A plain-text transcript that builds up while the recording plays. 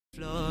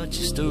Floor,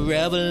 just a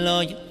rebel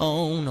on your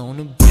own, on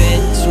a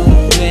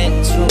bedroom trip,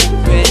 on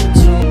a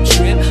bedroom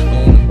trip,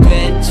 on a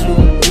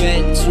bedroom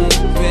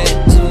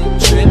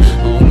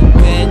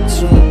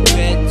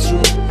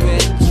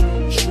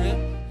trip.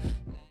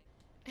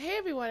 Hey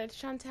everyone, it's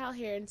Chantal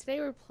here, and today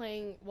we're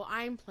playing, well,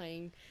 I'm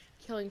playing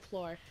Killing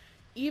Floor.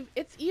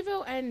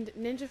 ItsEvo and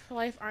Ninja for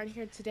Life aren't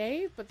here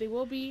today, but they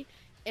will be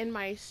in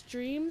my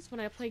streams when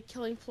I play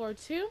Killing Floor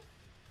 2.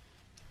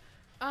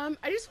 I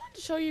just wanted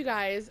to show you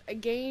guys a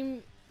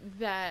game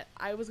that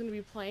I was going to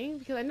be playing,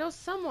 because I know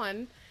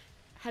someone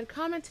had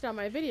commented on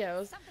my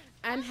videos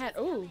and had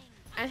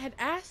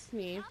asked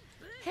me,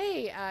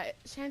 hey,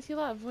 Shanty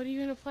Love, what are you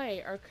going to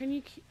play, or can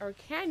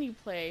you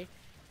play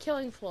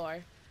Killing Floor?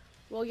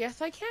 Well,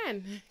 yes, I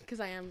can, because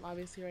I am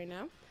obviously right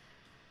now.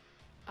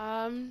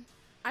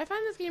 I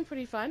find this game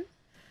pretty fun.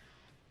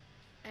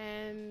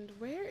 And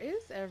where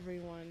is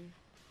everyone?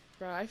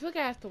 Bro, I feel like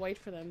I have to wait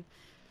for them.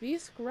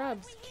 These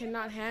scrubs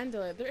cannot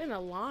handle it. They're in a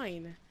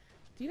line.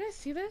 Do you guys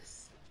see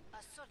this?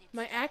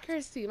 My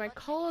accuracy, my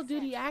Call of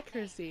Duty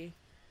accuracy.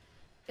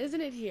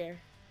 Isn't it here?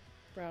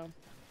 Bro.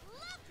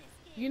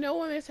 You know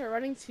when they start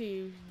running to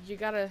you, you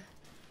gotta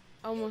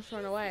almost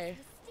run away.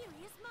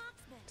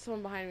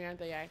 Someone behind me, aren't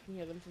they? Yeah, I can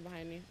hear them from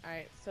behind me.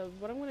 Alright, so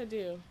what I'm gonna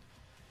do...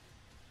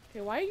 Okay,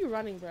 why are you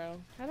running, bro?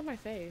 Out of my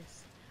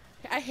face.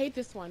 Okay, I hate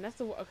this one. That's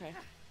the... Okay.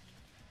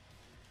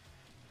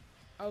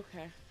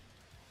 Okay.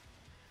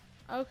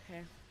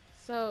 Okay.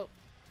 So...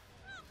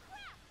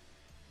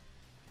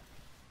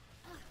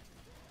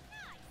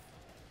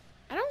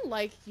 I don't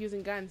like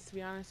using guns, to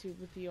be honest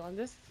with you. On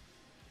this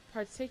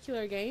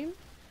particular game,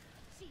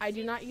 I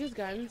do not use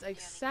guns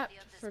except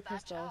for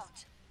pistols.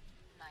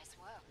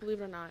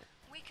 Believe it or not.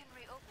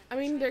 I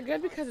mean, they're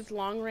good because it's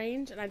long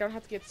range and I don't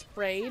have to get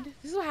sprayed.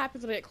 This is what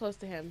happens when I get close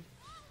to him.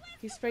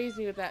 He sprays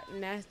me with that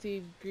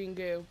nasty green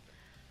goo.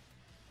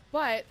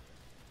 But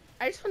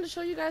I just wanted to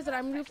show you guys that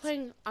I'm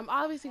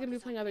obviously gonna be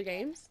playing other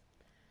games.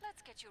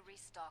 Let's get you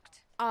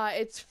restocked.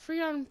 It's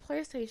free on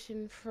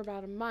PlayStation for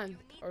about a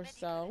month or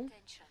so.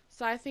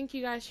 So I think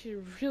you guys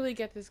should really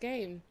get this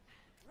game.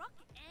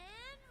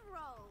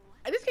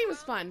 This game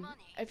is fun.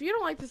 If you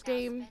don't like this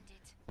game,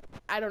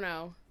 I don't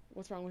know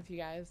what's wrong with you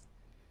guys.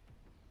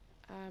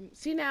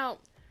 See, now,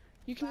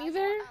 you can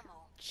either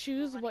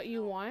choose what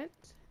you want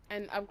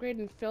and upgrade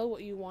and fill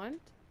what you want,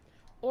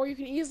 or you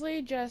can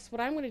easily just, what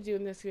I'm going to do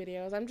in this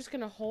video is I'm just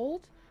going to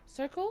hold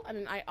circle and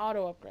then I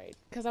auto upgrade,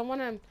 because I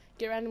want to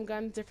get random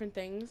guns, different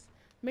things,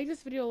 make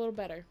this video a little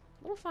better,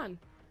 a little fun.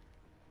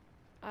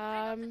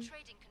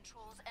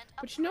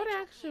 But you know what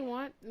I actually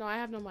want? No, I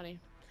have no money.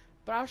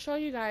 But I'll show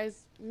you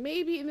guys,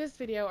 maybe in this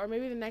video, or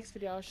maybe the next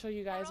video, I'll show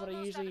you guys what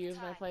I usually use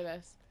when I play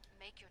this.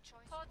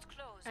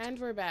 And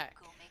we're back.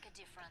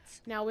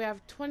 Now we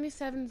have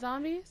 27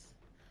 zombies.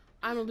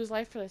 I'm gonna lose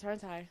life for this,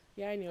 aren't I?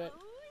 Yeah, I knew it.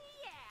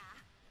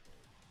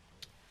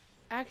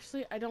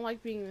 Actually, I don't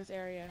like being in this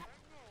area.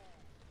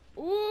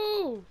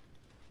 Ooh!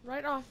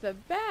 Right off the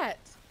bat!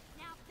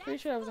 Pretty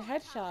sure that was a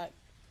headshot.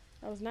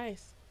 That was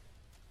nice.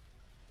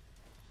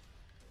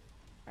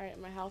 Alright,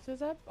 my health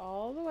is up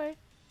all the way.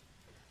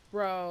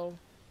 Bro,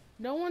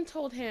 no one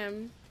told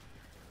him.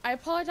 I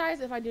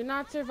apologize if I do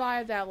not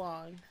survive that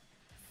long.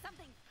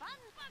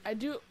 I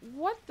do.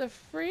 What the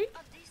freak?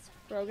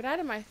 Bro, get out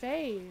of my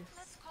face.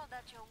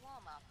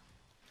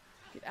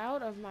 Get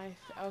out of my...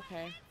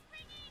 Okay.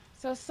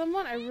 So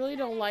someone I really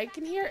don't like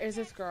in here is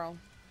this girl.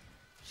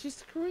 She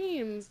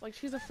screams like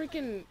she's a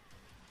freaking...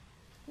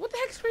 What the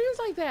heck screams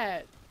like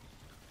that?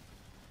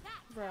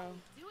 Bro,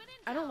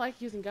 I don't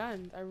like using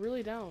guns. I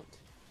really don't.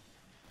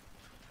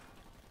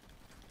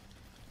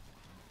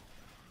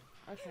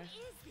 Okay.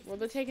 Well,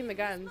 they're taking the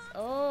guns.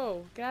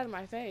 Oh, get out of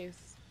my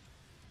face,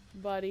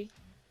 buddy.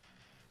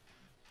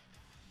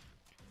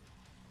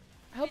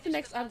 I hope the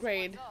next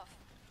upgrade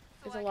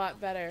is a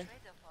lot better.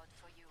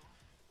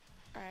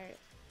 Alright.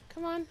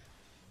 Come on.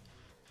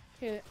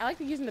 Okay, I like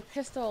using the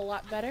pistol a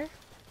lot better,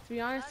 to be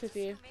honest with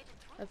you.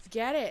 Let's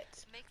get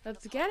it.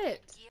 Let's get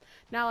it.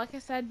 Now, like I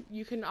said,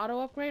 you can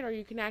auto-upgrade or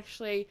you can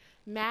actually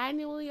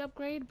manually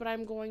upgrade, but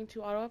I'm going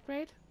to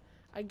auto-upgrade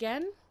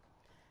again.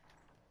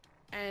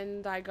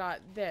 And I got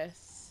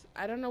this.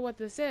 I don't know what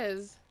this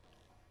is,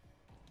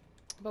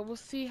 but we'll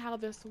see how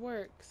this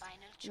works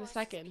in a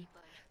second.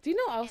 Do you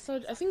know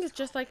also, I think it's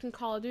just like in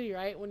Call of Duty,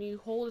 right? When you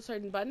hold a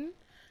certain button,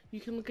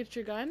 you can look at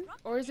your gun.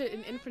 Or is it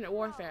in Infinite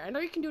Warfare? I know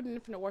you can do it in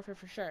Infinite Warfare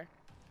for sure.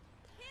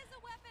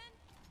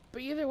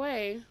 But either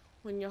way,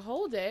 when you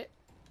hold it,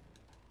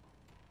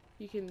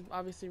 you can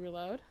obviously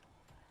reload.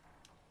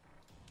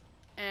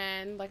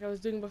 And like I was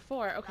doing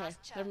before, okay,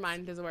 never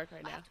mind, it doesn't work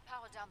right now.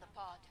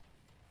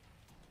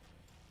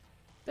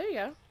 There you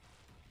go.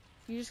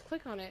 You just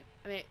click on it,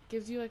 and it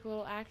gives you like a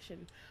little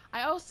action.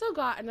 I also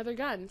got another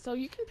gun, so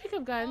you can pick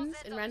up guns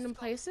in random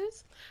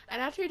places,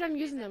 and after you're done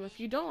using them, if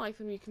you don't like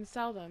them, you can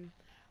sell them.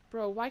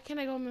 Bro, why can't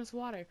I go in this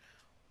water?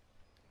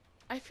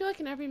 I feel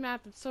like in every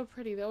map, it's so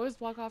pretty. They always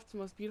block off the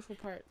most beautiful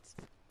parts.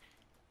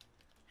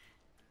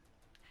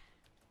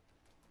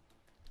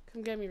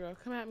 Come get me, bro.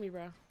 Come at me,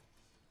 bro.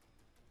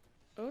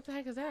 Oh, what the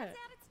heck is that?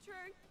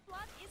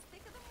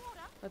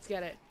 Let's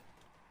get it.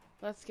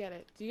 Let's get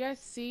it. Do you guys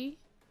see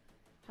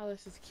how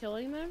this is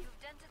killing them?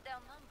 You've dented their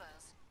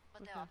numbers,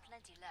 but there are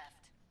plenty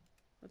left.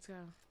 Let's go.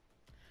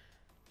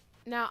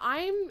 Now,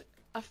 I'm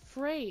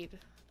afraid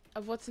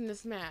of what's in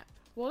this map.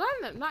 Well,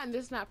 not in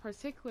this map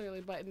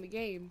particularly, but in the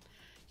game.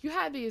 You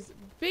had these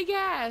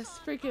big-ass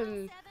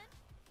freaking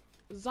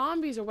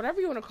zombies, or whatever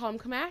you want to call them,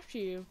 come after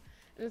you.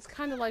 And it's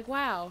kind of like,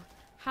 wow,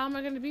 how am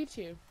I going to beat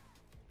you?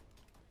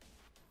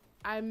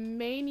 I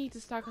may need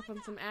to stock up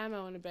on some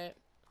ammo in a bit.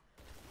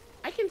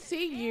 I can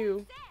see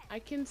you. I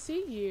can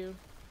see you.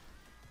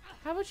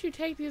 How about you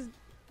take these...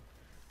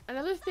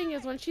 Another thing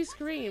is when she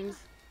screams,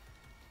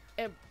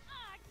 it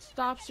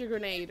stops your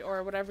grenade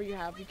or whatever you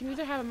have. You can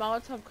either have a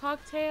Molotov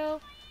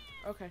cocktail.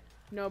 Okay.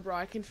 No, bro.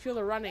 I can feel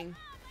the running.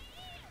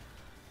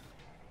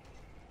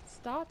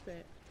 Stop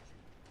it.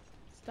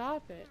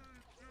 Stop it.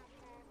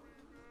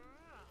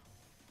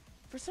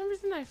 For some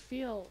reason, I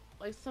feel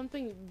like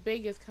something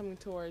big is coming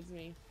towards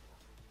me.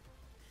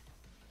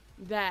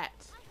 That.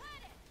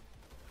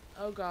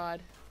 Oh,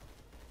 God.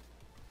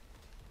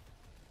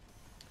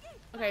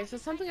 Okay, so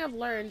something I've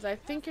learned is I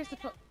think you're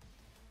supposed...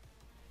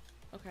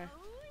 Okay.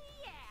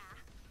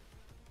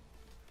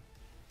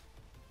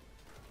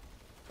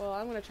 Well,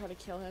 I'm gonna try to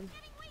kill him.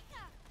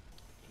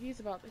 He's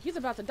about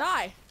to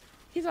die.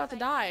 He's about to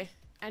die,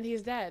 and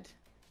he's dead.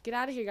 Get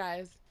out of here,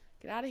 guys.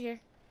 Get out of here.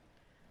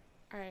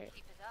 All right.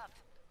 Keep it up.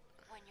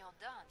 When you're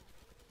done,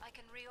 I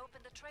can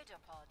reopen the trader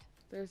pod.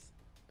 There's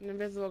an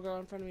invisible girl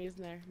in front of me,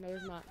 isn't there? No,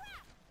 there's not.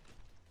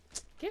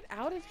 Get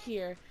out of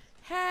here.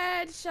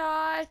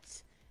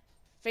 Headshot.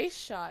 Face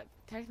shot,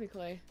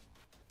 technically.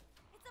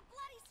 It's a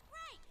bloody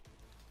scrape.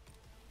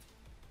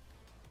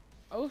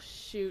 Oh,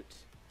 shoot.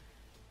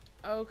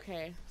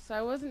 Okay, so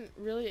I wasn't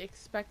really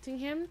expecting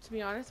him, to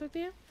be honest with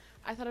you.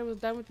 I thought I was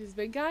done with these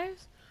big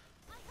guys.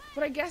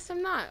 But I guess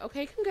I'm not.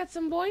 Okay, come get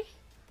some, boy.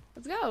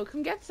 Let's go.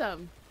 Come get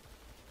some.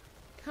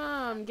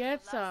 Come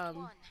get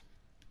some.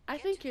 I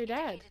think you're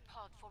dead.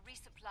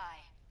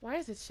 Why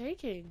is it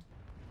shaking?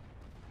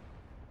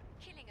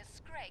 Killing a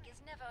Scrag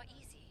is never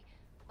easy,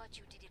 but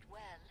you did it well.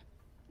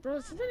 Bro,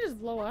 did something just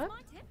blow up?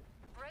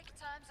 Break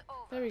time's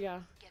over. There we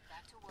go. Get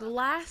back to work. The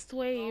last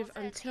wave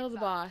until the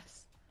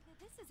boss.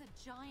 This is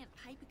a giant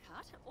paper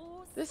cut,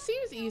 or This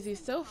seems easy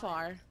so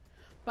far,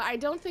 but I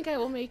don't think I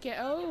will make it.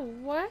 Oh,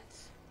 what?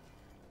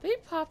 They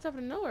popped up out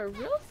of nowhere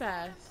real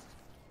fast.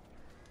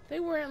 They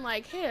weren't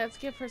like, hey, let's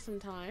give her some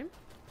time.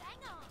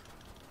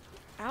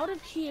 Out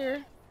of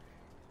here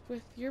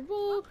with your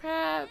bull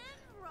crap.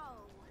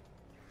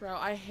 Bro,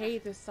 I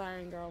hate this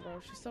siren girl,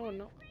 bro. She's so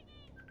annoying.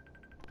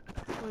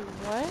 Wait,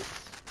 what?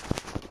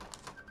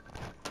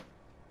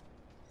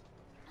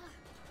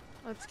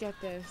 Let's get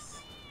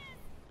this.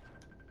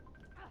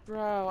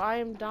 Bro, I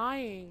am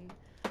dying.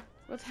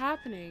 What's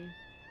happening?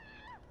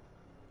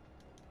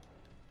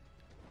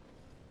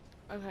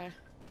 Okay.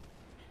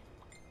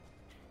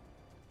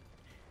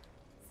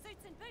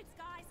 suits and boots,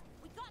 guys.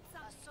 We got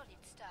some. A solid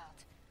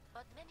start,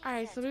 but many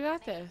Alright, so sets we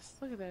got remain. this.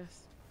 Look at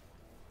this.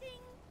 Ding.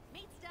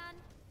 Meat's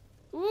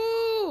done.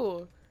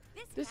 Ooh!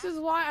 This gun is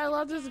why I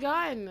love this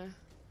gun.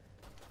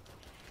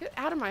 Get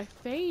out of my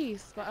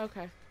face. But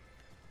okay.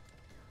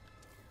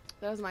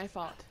 That was my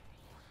fault.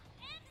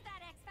 And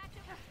that X Factor.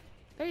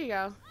 There you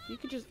go. You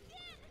could just...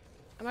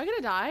 Am I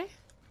gonna die?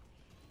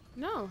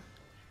 No.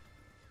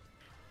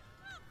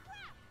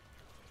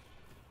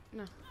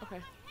 No.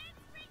 Okay.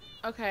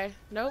 Okay.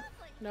 Nope.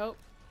 Nope.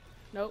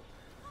 Nope.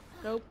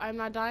 Nope. I'm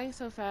not dying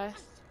so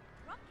fast.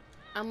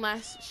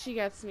 Unless she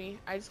gets me.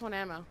 I just want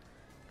ammo.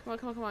 Come on,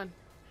 come on, come on.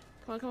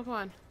 Come on, come on, come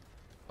on.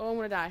 Oh, I'm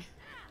gonna die.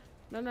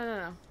 No, no, no,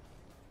 no.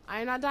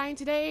 I am not dying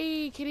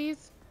today,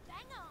 kitties. Bang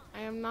on.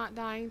 I am not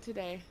dying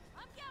today.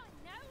 I'm going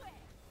nowhere.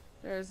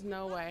 There's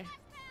no way.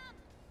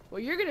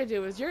 What you're gonna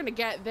do is you're gonna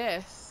get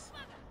this.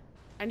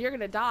 And you're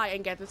gonna die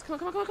and get this. Come on,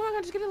 come on, come on, come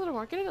on. Just get it a little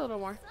more. Get it a little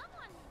more.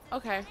 Someone needs to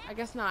Okay, stand. I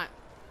guess not.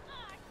 Oh,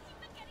 I keep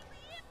forgetting the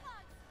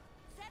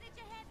earplugs. Set it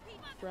your head,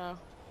 people. Bro.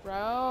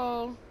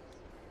 Bro.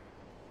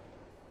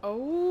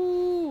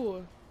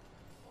 Oh.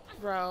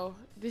 Bro.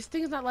 This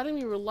thing's not letting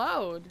me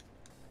reload.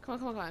 Come on,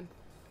 come on, come on.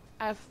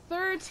 I have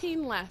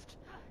 13 left.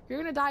 You're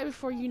gonna die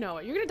before you know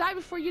it. You're gonna die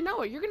before you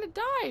know it. You're gonna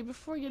die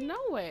before you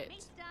know it.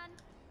 Meat's done.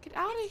 Get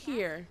out of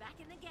here. Back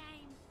in the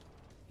game.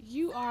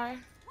 You are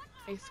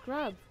a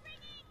scrub.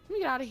 Let me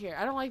get out of here.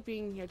 I don't like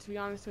being here, to be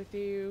honest with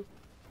you.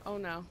 Oh,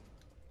 no.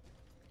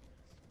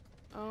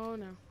 Oh,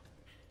 no.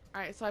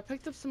 Alright, so I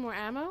picked up some more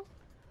ammo.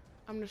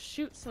 I'm gonna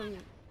shoot some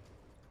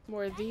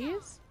more of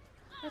these.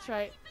 That's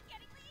right.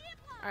 Forgetting the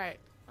earplugs. Alright.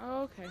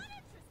 Okay. Not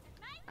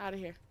interested, mate. Out of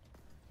here.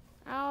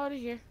 Out of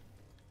here.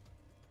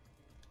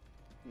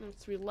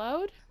 Let's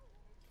reload.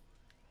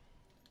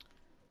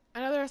 I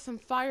know there are some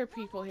fire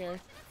people here.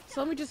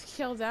 So let me just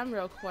kill them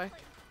real quick.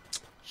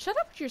 Shut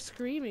up with your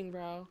screaming,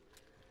 bro.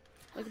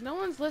 Like, no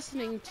one's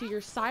listening to your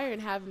siren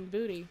having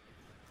booty.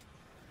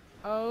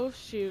 Oh,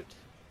 shoot.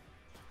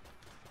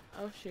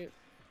 Oh, shoot.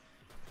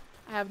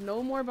 I have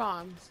no more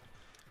bombs.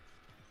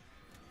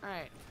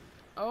 Alright.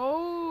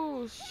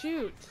 Oh,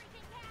 shoot.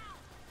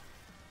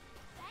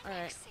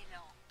 Alright. Excellent.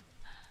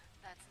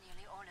 That's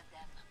nearly all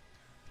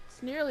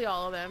It's nearly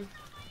all of them.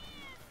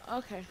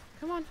 Okay,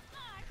 come on.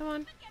 Come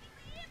on.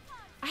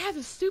 I have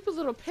this stupid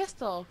little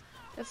pistol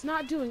that's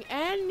not doing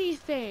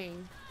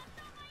anything.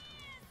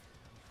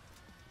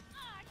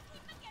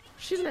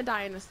 She's gonna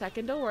die in a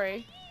second, don't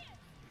worry.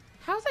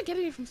 How's that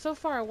getting me from so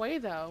far away,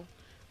 though?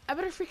 I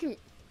better freaking...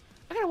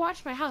 I gotta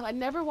watch my health. I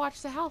never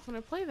watch the health when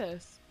I play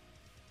this.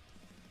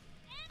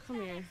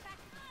 Come here.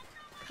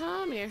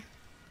 Come here.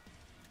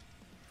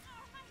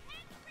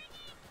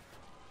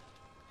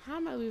 How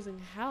am I losing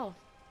health?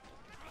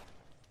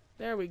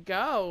 There we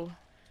go.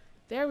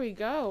 There we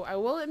go. I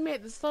will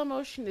admit the slow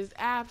motion is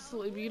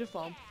absolutely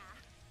beautiful.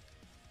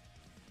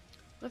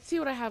 Let's see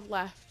what I have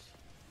left.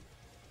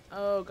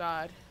 Oh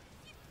god.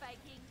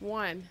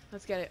 1.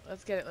 Let's get it.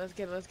 Let's get it. Let's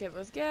get it. Let's get it.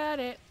 Let's get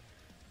it.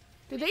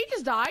 Did they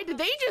just die? Did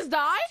they just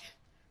die?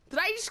 Did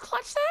I just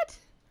clutch that?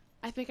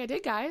 I think I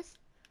did, guys.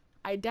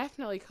 I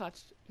definitely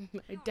clutched.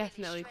 I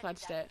definitely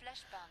clutched it.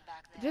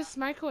 This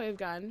microwave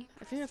gun,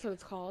 I think that's what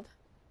it's called,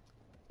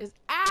 is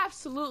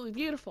absolutely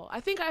beautiful. I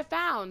think I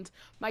found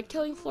my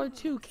Killing Floor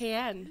 2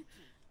 can.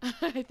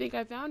 I think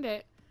I found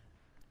it.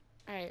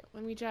 Alright,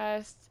 let me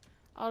just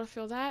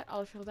autofill that,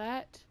 autofill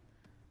that.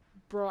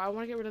 Bro, I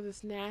want to get rid of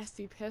this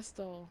nasty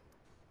pistol.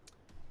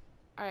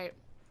 Alright.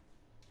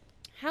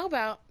 How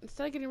about,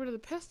 instead of getting rid of the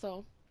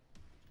pistol,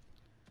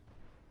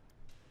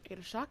 I get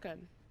a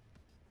shotgun.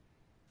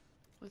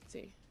 Let's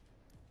see.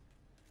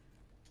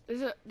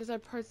 There's a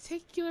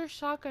particular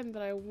shotgun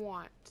that I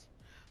want.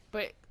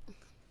 But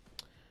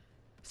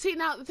see,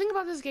 now the thing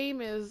about this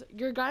game is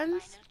your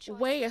guns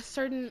weigh a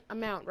certain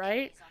amount,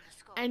 right?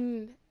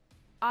 And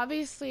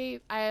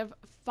obviously I have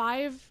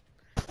 5.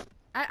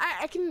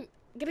 I can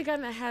get a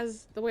gun that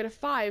has the weight of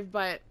 5,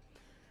 but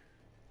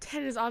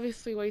 10 is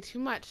obviously way too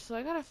much. So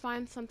I gotta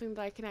find something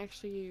that I can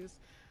actually use.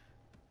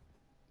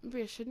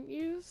 Maybe I shouldn't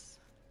use?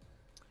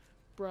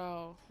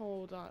 Bro,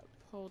 hold up.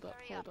 Hold up,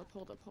 hold up,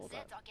 hold up, hold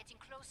up.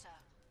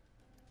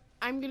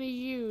 I'm gonna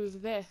use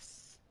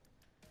this.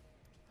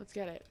 Let's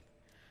get it.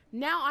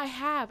 Now I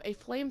have a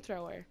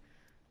flamethrower.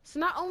 So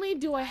not only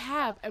do I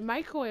have a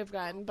microwave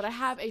gun, but I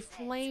have a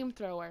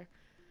flamethrower.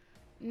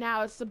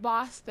 Now it's the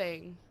boss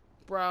thing.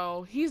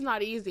 Bro, he's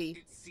not easy.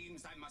 It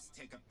seems I must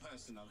take a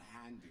personal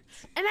hand in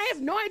this. And I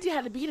have no idea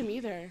how to beat him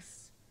either.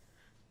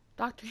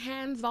 Dr.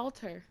 Hans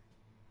Walter.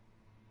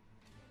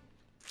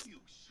 You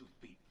should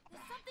be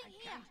back. something I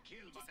here. can't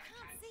kill what Just I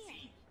can't can't see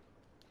it. see.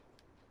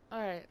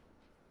 Alright.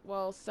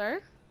 Well,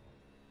 sir,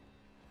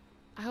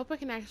 I hope I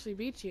can actually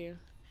beat you.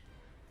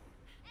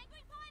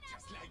 Angry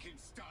pineapple. Just like in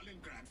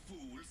Stalingrad,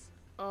 fools.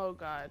 Oh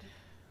god.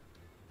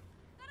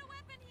 Got a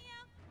weapon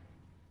here.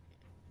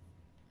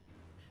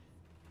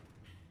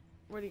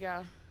 Where'd he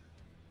go?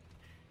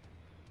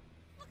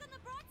 Look on the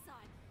bright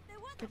side. They're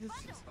worth Get a this-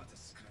 bundle. But a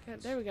scratch. Okay,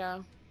 there we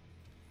go.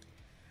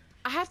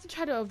 I have to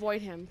try to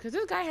avoid him because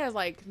this guy has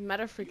like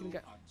meta freaking You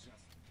gun. are just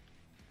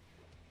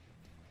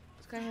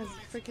This guy has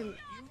freaking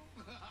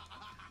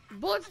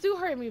bullets do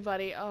hurt me,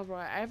 buddy. Oh boy,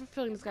 I have a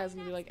feeling this guy's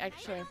gonna be like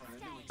extra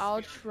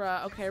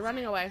ultra. Okay,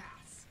 running away,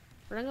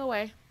 running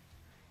away.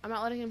 I'm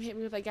not letting him hit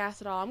me with that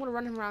gas at all. I'm gonna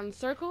run him around in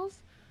circles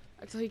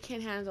until he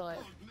can't handle it.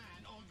 old man,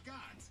 old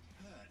guns.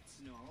 Hurts,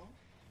 no?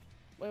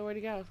 Wait, where'd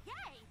he go? Yay!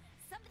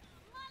 Something.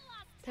 My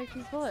last Take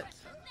these taste bullets.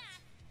 from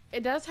that.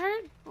 It does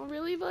hurt? Oh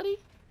really, buddy?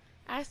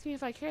 Ask me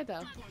if I care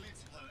though.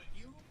 Bullets hurt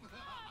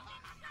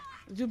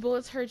you? Do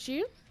bullets hurt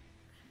you?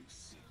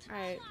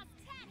 Alright, Last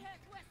tad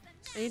hurt worse than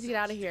that. I need to get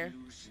out of here.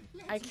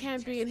 I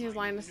can't be in his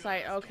line of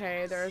sight.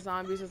 Okay, there are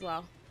zombies as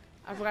well.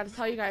 I forgot to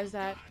tell you guys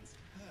that.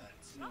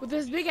 With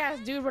this big ass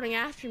dude running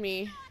after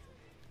me,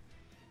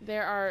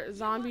 there are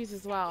zombies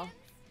as well.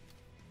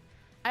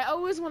 I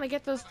always want to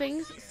get those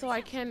things so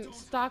I can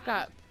stock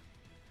up.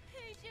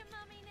 Who's your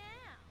mummy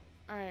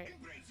now? Alright.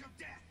 Embrace your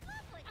death.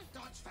 Lovely.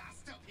 Dodge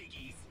faster,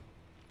 piggies.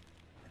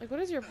 Like, what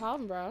is your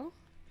problem, bro?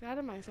 Get out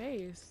of my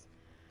face.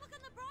 Look on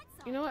the bright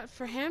side. You know what?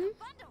 For him...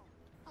 Bundle.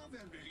 How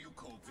well will you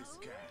cope this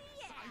gas?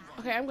 I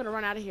Okay, I'm gonna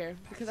run out of here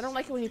because I don't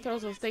like it when he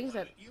throws those things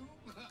at... you.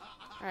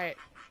 Alright.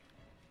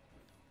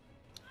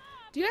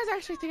 Do you guys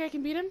actually think I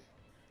can beat him?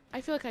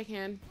 I feel like I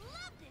can.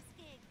 Love this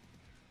gig.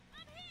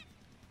 I'm hit.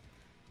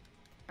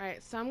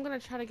 Alright, so I'm gonna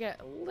try to get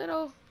a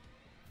little...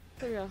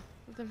 There we go.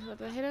 Let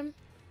that hit him.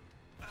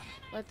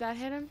 Let that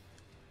hit him.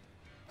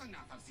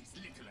 Enough of these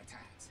little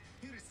attacks.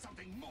 Here is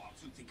something more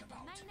to think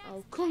about.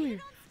 Oh, come here.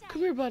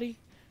 Come here, buddy.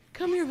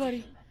 Come here,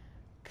 buddy.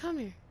 Come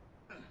here.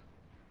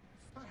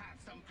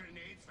 Perhaps some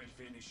grenades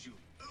will finish you.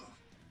 Ugh.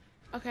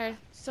 Okay,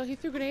 so he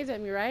threw grenades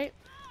at me, right?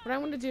 What I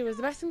want to do is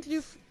the best thing to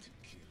do...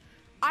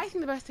 I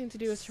think the best thing to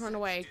do is to run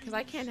away because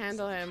I can't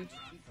handle him.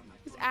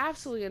 He's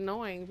absolutely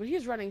annoying, but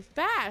he's running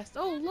fast.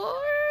 Oh,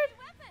 Lord.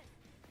 Weapon.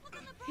 Look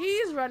on the bright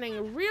He's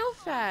running real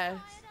fast.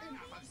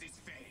 Enough of this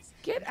phase.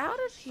 Get out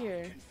of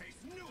here. Can face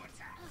new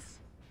attacks.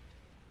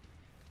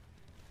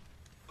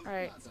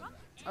 Alright.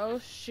 Oh,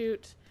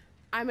 shoot.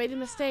 I made a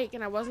mistake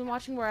and I wasn't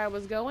watching where I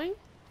was going.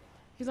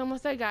 He's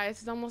almost dead, guys.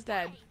 He's almost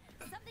dead.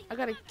 Something. I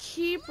gotta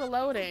keep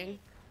reloading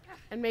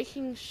and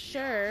making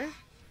sure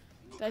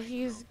that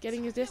he's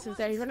getting his distance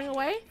there. He's running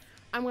away.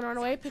 I'm gonna run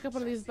away, pick up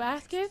one of these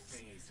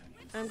baskets,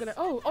 I'm gonna,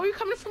 oh, you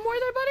coming for more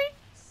there, buddy?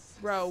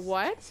 Bro,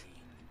 what?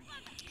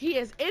 He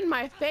is in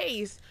my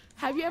face.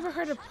 Have you ever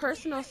heard of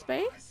personal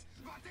space?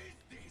 What is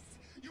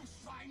this? You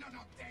swine are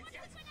not dead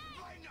yet.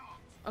 Why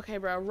not? Okay,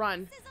 bro,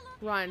 run.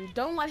 Run.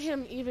 Don't let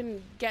him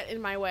even get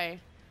in my way.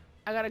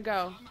 I gotta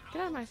go.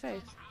 Get out of my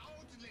face. Out,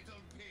 little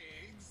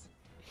pigs.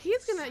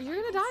 You're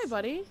gonna die,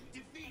 buddy.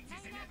 Defeat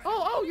is inevitable.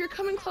 Oh, you're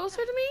coming closer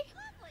to me?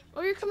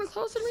 Oh, you're coming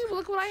closer to me? Well,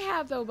 look what I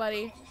have, though,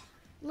 buddy.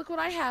 Look what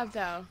I have,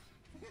 though.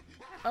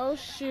 Oh,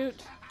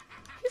 shoot.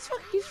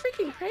 He's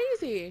freaking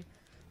crazy.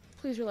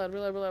 Please reload,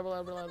 reload, reload,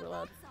 reload, reload,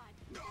 reload.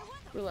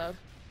 Reload.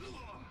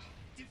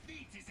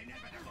 Defeat is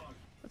inevitable.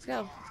 Let's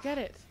go. Let's get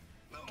it.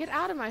 Get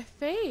out of my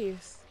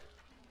face.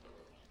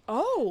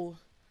 Oh.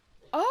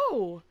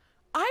 Oh.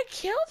 I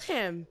killed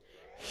him.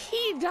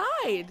 He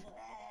died.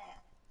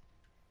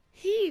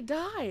 He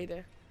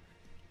died.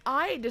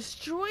 I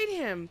destroyed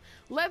him.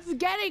 Let's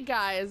get it,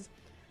 guys.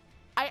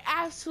 I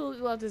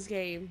absolutely love this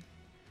game.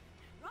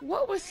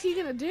 What was he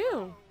gonna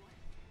do?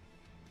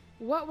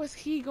 What was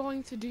he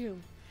going to do?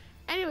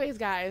 Anyways,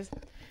 guys,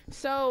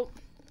 so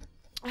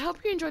I hope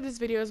you enjoyed this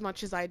video as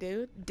much as I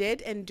did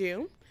and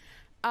do.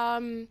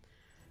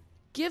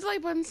 Give the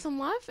like button some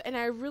love, and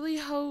I really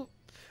hope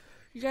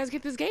you guys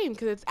get this game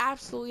because it's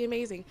absolutely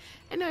amazing.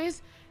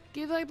 Anyways,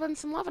 give the like button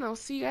some love, and I'll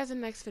see you guys in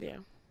the next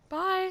video.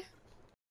 Bye.